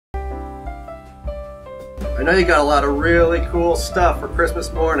I know you got a lot of really cool stuff for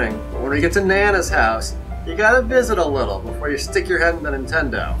Christmas morning, but when we get to Nana's house, you gotta visit a little before you stick your head in the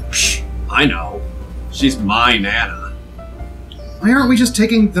Nintendo. Shh, I know. She's my Nana. Why aren't we just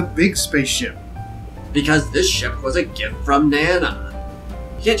taking the big spaceship? Because this ship was a gift from Nana.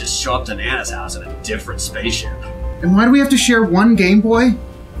 You can't just show up to Nana's house in a different spaceship. And why do we have to share one Game Boy?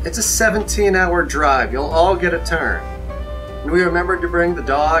 It's a 17-hour drive. You'll all get a turn. And we remembered to bring the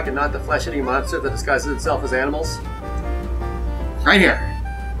dog and not the flesh-eating monster that disguises itself as animals. Right here.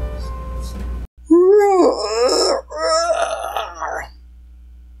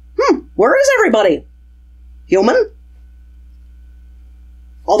 Where is everybody? Human?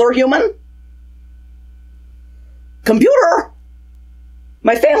 Other human? Computer?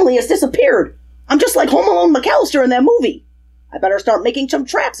 My family has disappeared. I'm just like Home Alone McAllister in that movie. I better start making some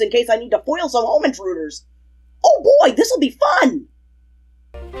traps in case I need to foil some home intruders. Oh boy, this'll be fun!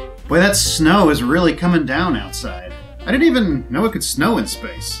 Boy, that snow is really coming down outside. I didn't even know it could snow in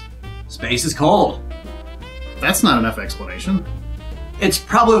space. Space is cold. That's not enough explanation. It's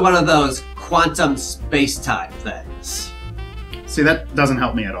probably one of those quantum space-time things. See, that doesn't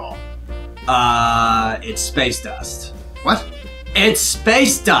help me at all. It's space dust. What? It's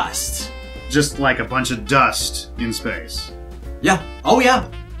space dust! Just like a bunch of dust in space. Yeah. Oh yeah.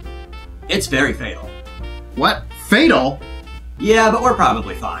 It's very fatal. What? Fatal? Yeah, but we're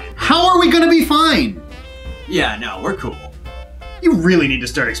probably fine. How are we gonna be fine? Yeah, no, we're cool. You really need to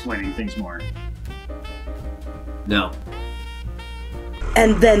start explaining things more. No.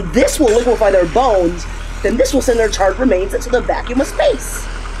 And then this will liquefy their bones, then this will send their charred remains into the vacuum of space.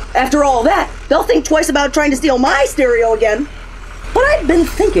 After all that, they'll think twice about trying to steal my stereo again. But I've been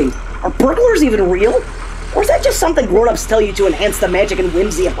thinking, are burglars even real? Or is that just something grown-ups tell you to enhance the magic and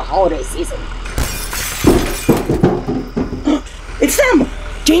whimsy of the holiday season? It's them!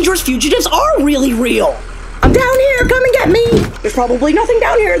 Dangerous fugitives are really real! I'm down here, come and get me! There's probably nothing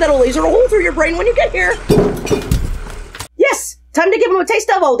down here that'll laser a hole through your brain when you get here. Yes! Time to give them a taste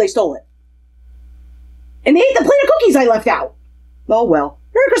of, oh, they stole it. And they ate the plate of cookies I left out! Oh well.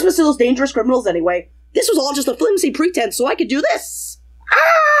 Merry Christmas to those dangerous criminals anyway. This was all just a flimsy pretense so I could do this.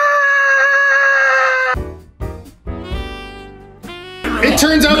 It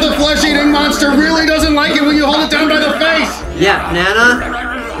turns out the flesh-eating monster really doesn't like it when you hold it down by the face! Yeah,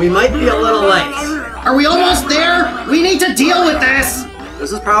 Nana, we might be a little late. Are we almost there? We need to deal with this!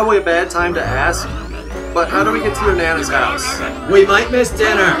 This is probably a bad time to ask, but how do we get to your Nana's house? We might miss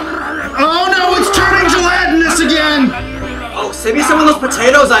dinner. Oh no, it's turning gelatinous again! Oh, save me some of those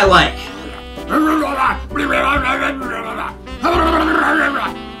potatoes I like.